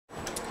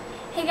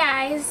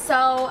guys,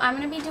 so I'm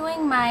going to be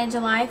doing my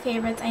July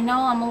favorites. I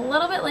know I'm a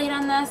little bit late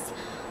on this,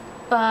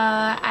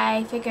 but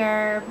I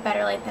figure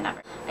better late than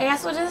never. I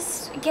guess we'll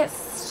just get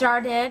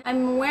started.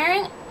 I'm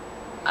wearing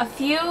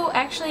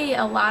actually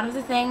a lot of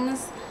the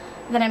things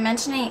that I'm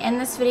mentioning in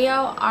this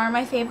video are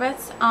my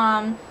favorites.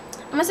 I'm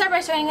going to start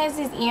by showing you guys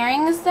these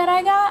earrings that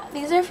I got.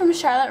 These are from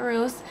Charlotte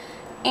Russe,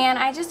 and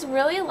I just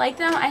really like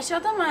them. I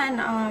showed them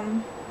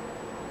on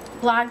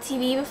Blog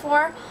TV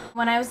before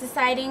when I was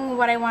deciding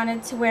what I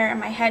wanted to wear in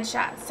my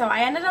headshots. So I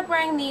ended up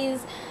wearing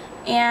these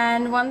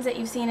and ones that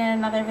you've seen in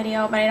another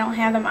video, but I don't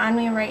have them on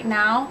me right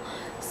now.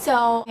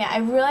 So yeah, I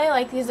really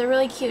like these. They're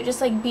really cute, just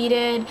like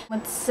beaded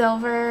with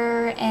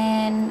silver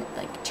and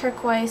like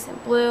turquoise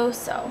and blue.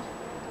 So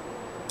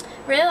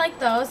really like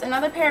those.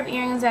 Another pair of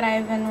earrings that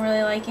I've been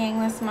really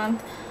liking this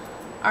month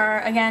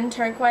are again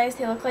turquoise.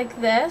 They look like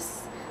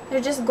this.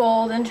 They're just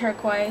gold and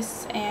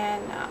turquoise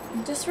and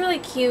just really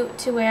cute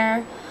to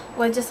wear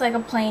with just like a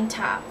plain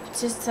top,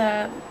 just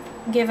to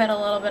give it a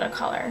little bit of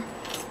color.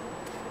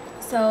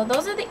 So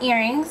those are the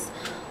earrings.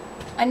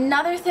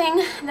 Another thing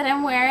that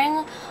I'm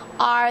wearing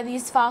are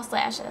these false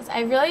lashes.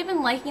 I've really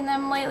been liking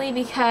them lately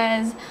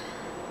because,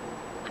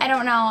 I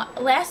don't know,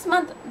 last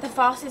month the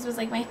Falsies was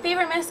like my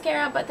favorite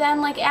mascara, but then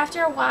like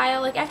after a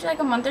while, like after like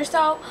a month or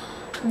so,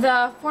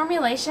 the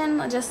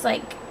formulation just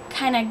like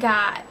kind of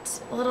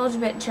got a little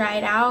bit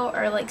dried out,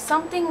 or like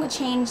something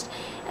changed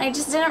and I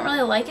just didn't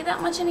really like it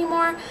that much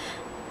anymore.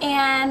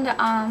 And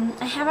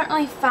I haven't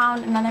really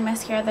found another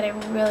mascara that I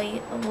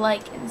really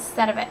like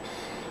instead of it.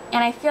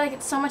 And I feel like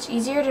it's so much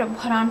easier to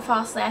put on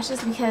false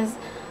lashes because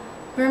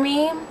for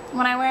me,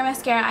 when I wear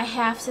mascara,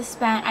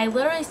 I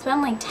literally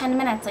spend like 10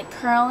 minutes like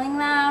curling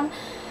them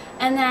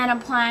and then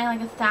applying like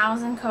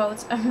 1,000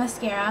 coats of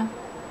mascara,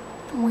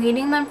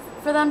 waiting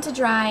for them to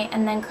dry,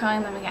 and then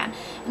curling them again.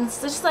 And it's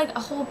just like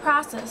a whole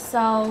process.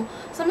 So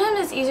sometimes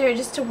it's easier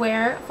just to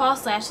wear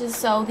false lashes.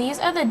 So these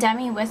are the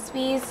Demi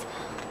Wispies.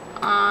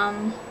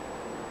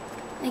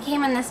 They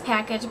came in this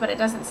package, but it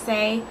doesn't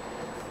say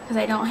because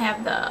I don't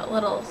have the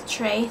little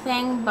tray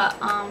thing. But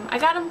I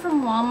got them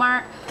from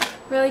Walmart,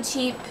 really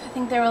cheap. I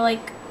think they were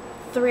like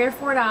 $3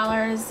 or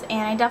 $4,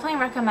 and I definitely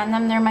recommend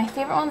them. They're my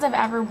favorite ones I've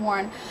ever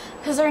worn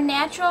because they're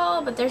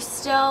natural, but they're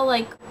still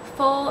like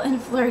full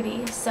and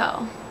flirty.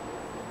 So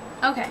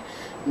okay,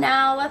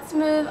 now let's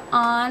move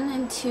on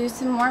into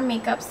some more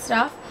makeup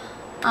stuff.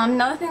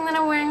 Another thing that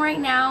I'm wearing right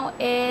now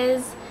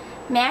is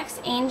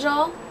MAC's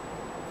Angel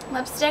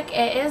lipstick.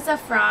 It is a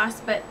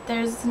frost, but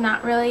there's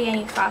not really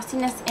any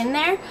frostiness in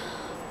there,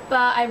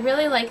 but I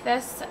really like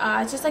this.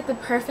 It's just like the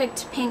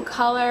perfect pink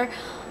color,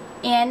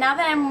 and now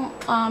that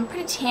I'm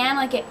pretty tan,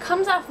 like it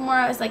comes off more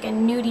as like a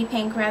nudie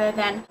pink rather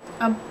than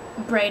a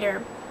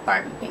brighter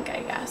Barbie pink,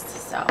 I guess.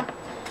 So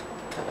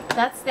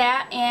that's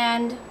that.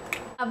 And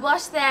a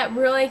blush that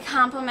really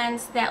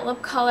complements that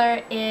lip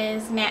color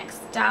is MAC's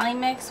Dolly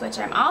Mix, which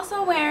I'm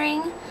also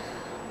wearing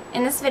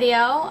in this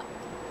video.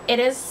 It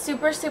is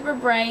super, super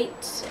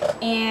bright,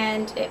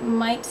 and it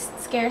might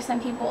scare some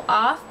people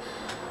off.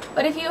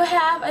 But if you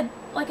have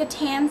a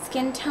tan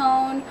skin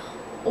tone,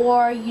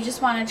 or you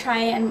just want to try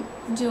and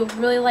do a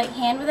really light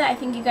hand with it, I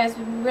think you guys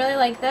would really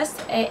like this.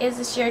 It is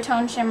a sheer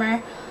tone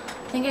shimmer.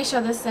 I think I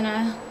showed this in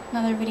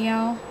another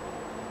video.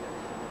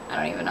 I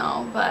don't even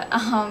know, but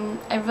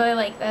I really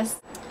like this.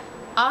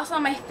 Also,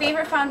 my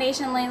favorite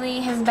foundation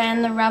lately has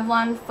been the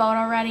Revlon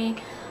Photo Ready.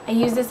 I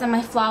use this in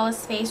my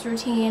flawless face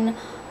routine.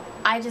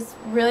 I just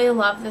really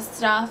love this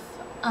stuff.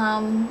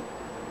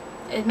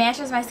 It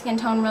matches my skin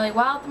tone really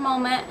well at the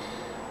moment,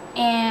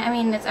 and I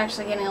mean, it's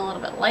actually getting a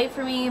little bit light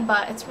for me,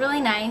 but it's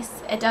really nice.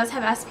 It does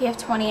have SPF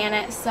 20 in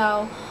it,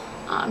 so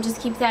just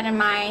keep that in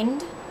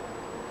mind.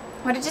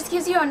 But it just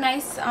gives you a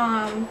nice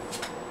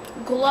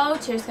glow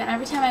to your skin.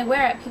 Every time I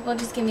wear it, people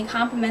just give me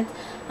compliments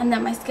and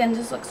that my skin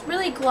just looks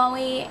really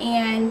glowy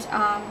and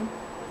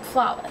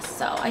flawless.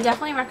 So I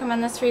definitely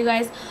recommend this for you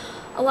guys.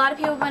 A lot of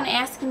people have been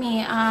asking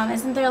me,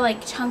 isn't there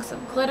like chunks of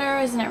glitter?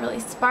 Isn't it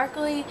really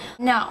sparkly?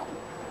 No.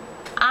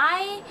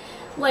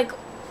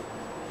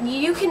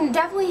 You can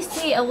definitely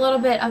see a little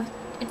bit of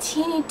a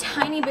teeny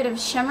tiny bit of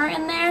shimmer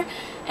in there,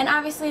 and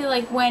obviously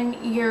like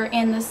when you're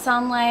in the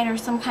sunlight or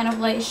some kind of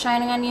light is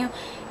shining on you,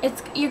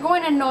 you're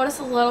going to notice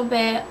a little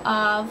bit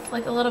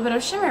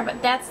of shimmer,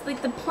 but that's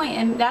like the point,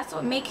 and that's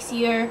what makes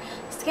your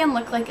skin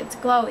look like it's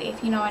glowy,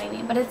 if you know what I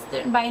mean. But it's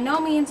by no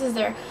means is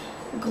there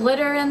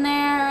glitter in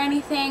there or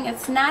anything.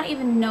 It's not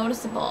even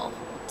noticeable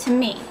to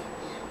me.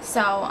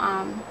 So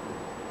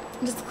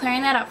just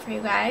clearing that up for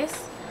you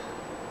guys.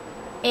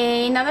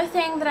 Another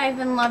thing that I've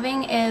been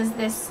loving is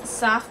this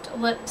Soft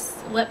Lips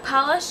lip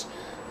polish,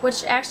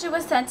 which actually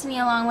was sent to me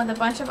along with a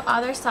bunch of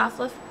other soft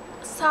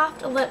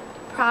lip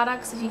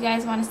products. If you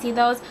guys want to see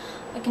those,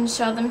 I can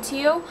show them to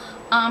you.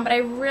 But I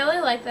really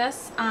like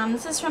this.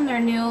 This is from their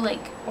new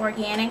like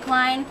organic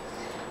line,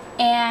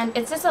 and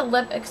it's just a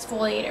lip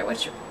exfoliator,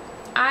 which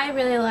I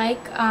really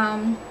like.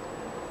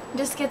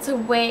 Just gets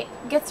rid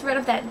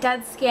of that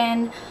dead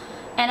skin,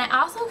 and it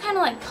also kind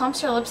of like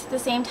plumps your lips at the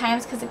same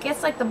time because it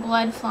gets like the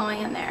blood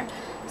flowing in there.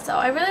 So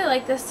I really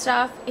like this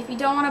stuff. If you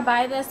don't want to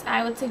buy this,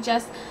 I would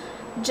suggest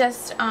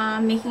just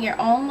making your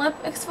own lip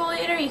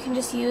exfoliator. You can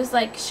just use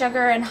like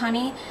sugar and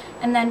honey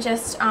and then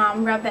just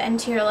rub it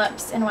into your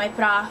lips and wipe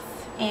it off,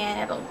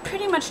 and it'll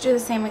pretty much do the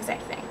same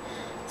exact thing.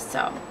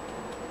 So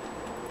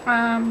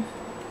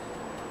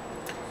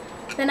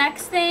the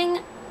next thing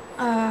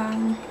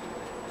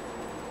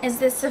is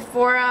this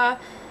Sephora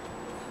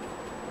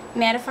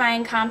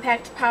mattifying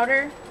compact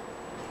powder.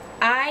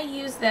 I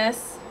use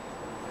this,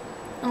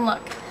 and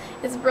look,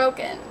 it's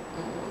broken.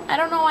 I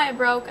don't know why it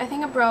broke. I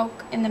think it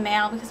broke in the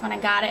mail because when I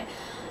got it,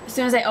 as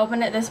soon as I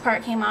opened it, this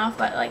part came off,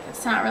 but like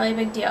it's not really a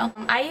big deal.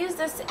 I use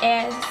this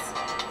as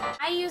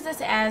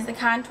the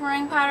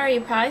contouring powder.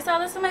 You probably saw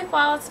this on my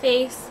flawless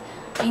face.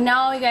 I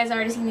know you guys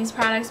already seen these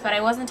products, but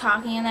I wasn't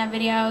talking in that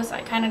video, so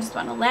I kind of just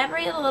want to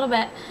elaborate a little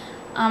bit.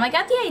 I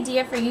got the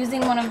idea for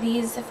using one of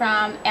these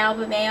from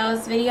Alba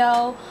Mayo's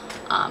video.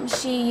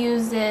 She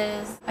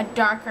uses a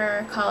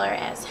darker color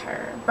as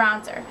her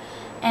bronzer,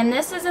 and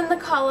this is in the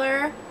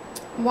color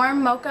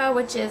Warm Mocha,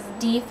 which is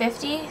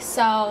D50.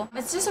 So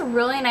it's just a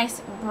really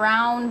nice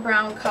brown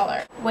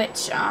color,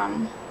 which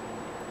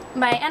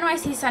my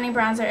NYC Sunny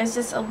bronzer is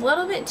just a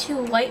little bit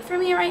too light for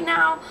me right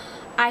now.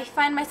 I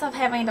find myself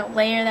having to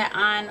layer that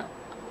on,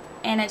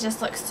 and it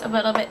just looks a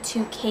little bit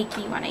too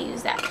cakey when I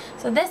use that.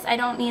 So this, I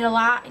don't need a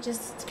lot. I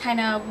just kind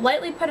of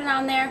lightly put it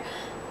on there,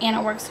 and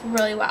it works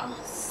really well.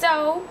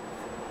 So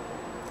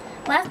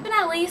last but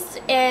not least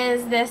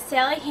is this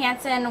Sally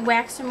Hansen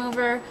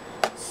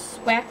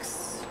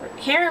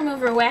hair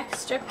remover wax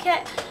strip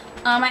kit.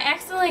 I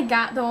accidentally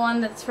got the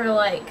one that's for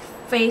like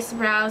face,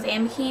 brows,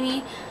 and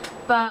bikini,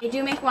 but I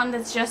do make one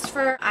that's just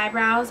for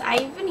eyebrows.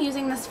 I've been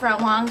using this for a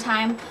long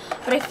time,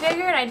 but I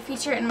figured I'd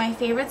feature it in my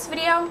favorites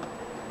video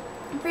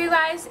for you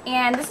guys,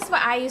 and this is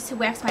what I use to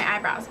wax my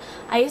eyebrows.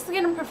 I used to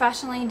get them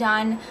professionally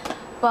done,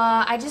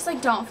 but I just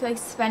like don't feel like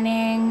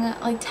spending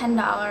like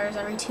 $10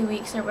 every 2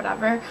 weeks or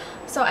whatever,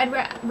 so I'd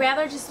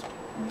rather just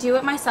do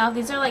it myself.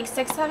 These are like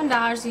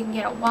 $6-7 you can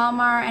get at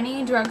Walmart,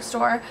 any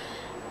drugstore,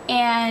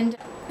 and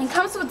it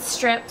comes with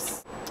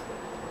strips,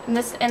 and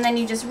then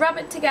you just rub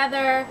it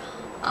together.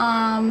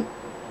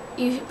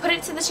 You put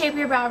it to the shape of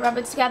your brow, rub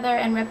it together,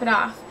 and rip it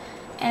off,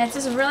 and it's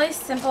just really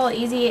simple,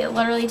 easy. It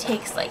literally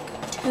takes like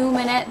 2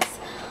 minutes.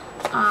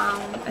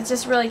 It's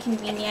just really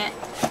convenient.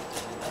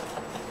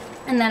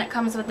 And then it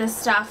comes with this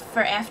stuff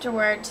for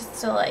afterward,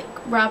 just to like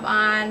rub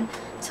on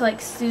to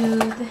like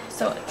soothe,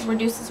 so it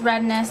reduces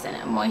redness and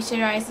it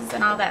moisturizes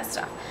and all that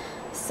stuff.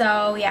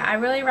 So yeah, I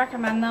really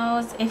recommend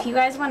those. If you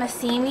guys want to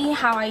see me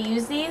how I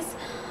use these,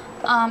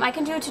 I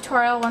can do a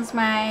tutorial once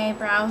my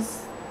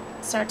brows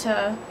start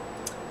to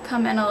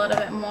come in a little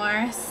bit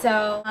more.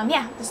 So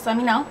yeah, just let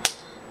me know.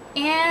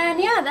 And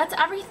yeah, that's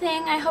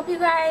everything. I hope you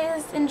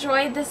guys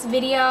enjoyed this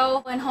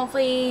video, and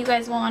hopefully you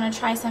guys will want to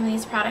try some of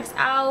these products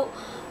out.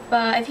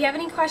 But if you have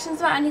any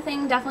questions about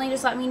anything, definitely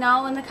just let me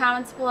know in the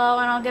comments below,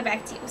 and I'll get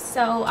back to you.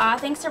 So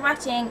thanks for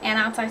watching, and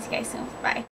I'll talk to you guys soon. Bye.